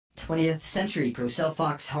20th Century Pro Cell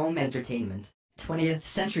Fox Home Entertainment, 20th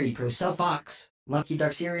Century Pro Cell Fox, Lucky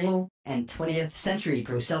Dark Cereal, and 20th Century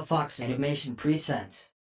Pro Cell Fox Animation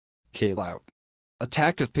Presents. Caillout.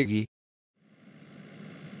 Attack of Piggy.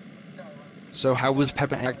 So how was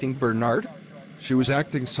Peppa acting, Bernard? She was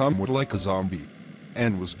acting somewhat like a zombie,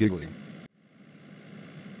 and was giggling.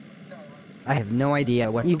 I have no idea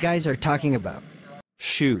what you guys are talking about.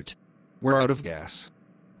 Shoot. We're out of gas.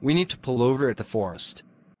 We need to pull over at the forest.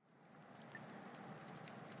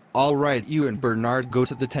 Alright, you and Bernard go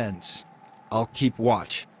to the tents. I'll keep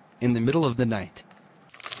watch. In the middle of the night.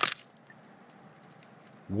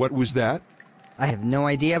 What was that? I have no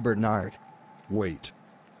idea, Bernard. Wait.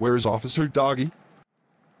 Where's Officer Doggy?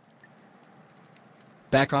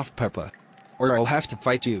 Back off, Peppa. Or I'll have to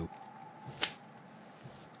fight you.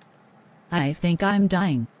 I think I'm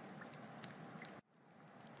dying.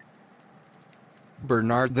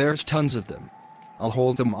 Bernard, there's tons of them. I'll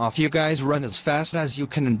hold them off. You guys run as fast as you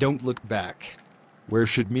can and don't look back. Where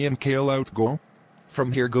should me and Caillout go?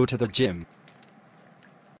 From here, go to the gym.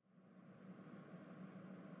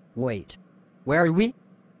 Wait. Where are we?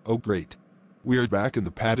 Oh great. We are back in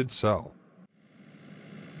the padded cell.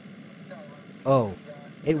 Oh.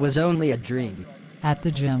 It was only a dream. At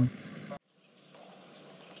the gym.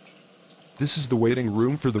 This is the waiting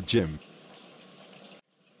room for the gym.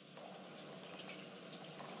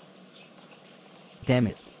 Damn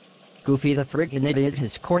it. Goofy the friggin' idiot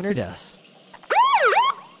has cornered us.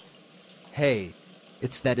 Hey.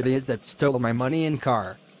 It's that idiot that stole my money and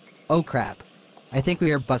car. Oh crap. I think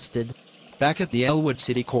we are busted. Back at the Elwood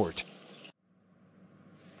City Court.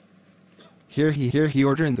 Here he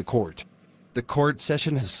order in the court. The court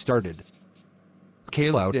session has started.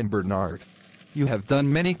 Caillout and Bernard, you have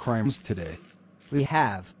done many crimes today. We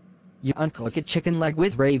have. You uncooked chicken leg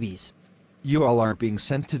with rabies. You all are being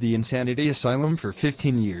sent to the Insanity Asylum for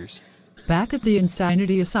 15 years. Back at the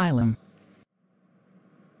Insanity Asylum.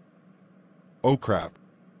 Oh crap.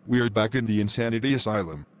 We are back in the Insanity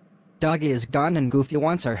Asylum. Doggy is gone and Goofy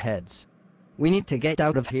wants our heads. We need to get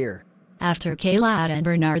out of here. After Caillout and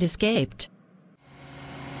Bernard escaped.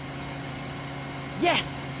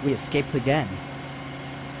 Yes! We escaped again.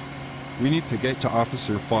 We need to get to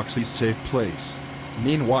Officer Foxy's safe place.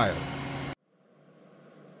 Meanwhile,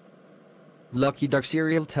 Lucky Dark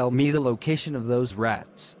Cereal, tell me the location of those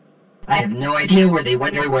rats. I have no idea where they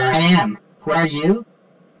went or where I am. Who are you?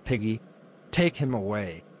 Piggy, take him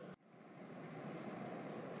away.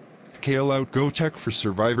 Caillout, go check for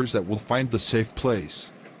survivors that will find the safe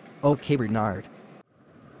place. Okay, Bernard.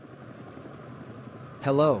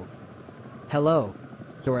 Hello. Hello.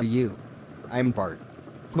 Who are you? I'm Bart.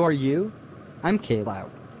 Who are you? I'm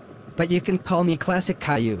Caillout. But you can call me Classic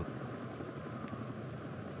Caillou.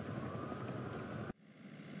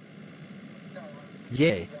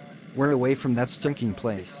 Yay. We're away from that stinking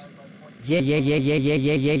place. Yeah.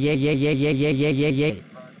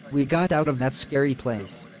 We got out of that scary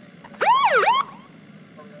place.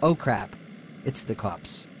 Oh crap. It's the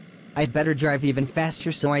cops. I'd better drive even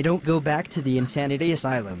faster so I don't go back to the Insanity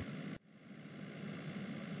Asylum.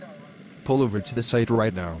 Pull over to the site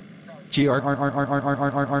right now.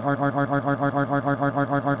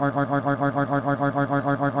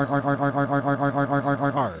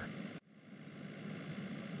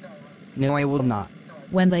 No, I will not.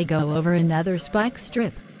 When they go over another spike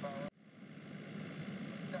strip.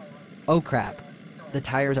 Oh crap. The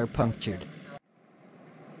tires are punctured.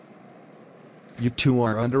 You two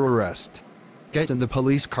are under arrest. Get in the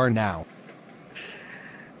police car now.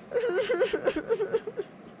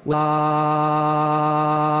 You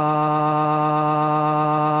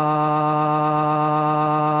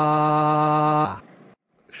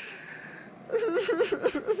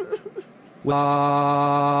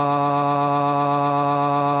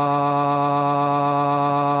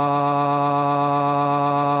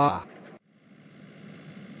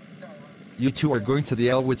two are going to the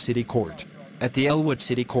Elwood City Court. At the Elwood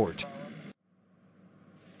City Court.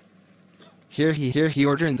 Here he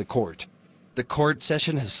order in the court. The court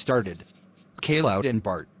session has started. Caillout and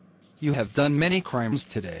Bart, you have done many crimes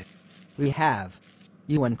today. We have.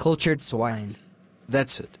 You uncultured swine.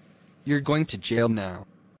 That's it. You're going to jail now.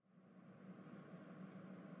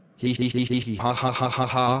 He ha ha ha ha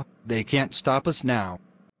ha. They can't stop us now.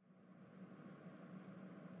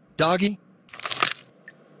 Doggy?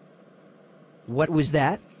 What was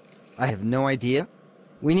that? I have no idea.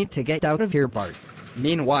 We need to get out of here, Bart.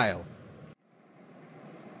 Meanwhile,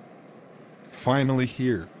 Finally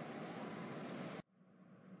here.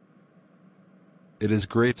 It is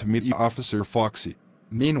great to meet you, Officer Foxy.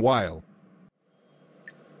 meanwhile,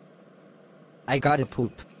 I gotta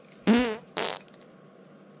poop.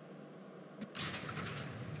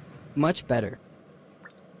 Much better.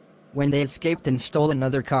 When they escaped and stole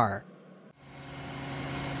another car.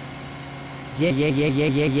 Yeah.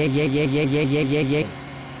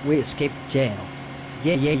 We escaped jail.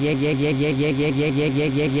 Yeah.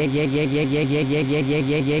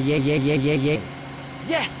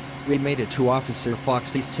 Yes! We made it to Officer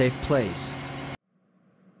Foxy's safe place.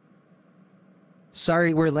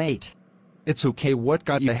 Sorry we're late. It's okay, what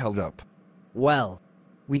got you held up? Well,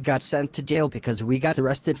 we got sent to jail because we got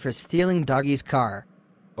arrested for stealing Doggy's car.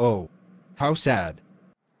 Oh. How sad.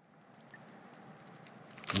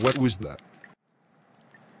 What was that?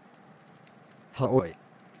 Hoy.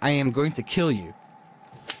 I am going to kill you.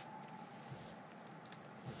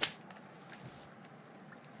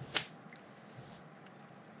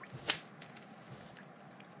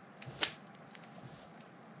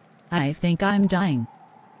 I think I'm dying.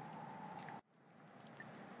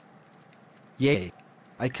 Yay.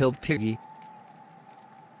 I killed Piggy.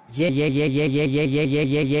 Yeah.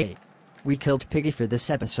 We killed Piggy for this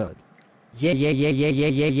episode. Yeah.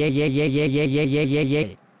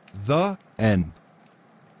 The end.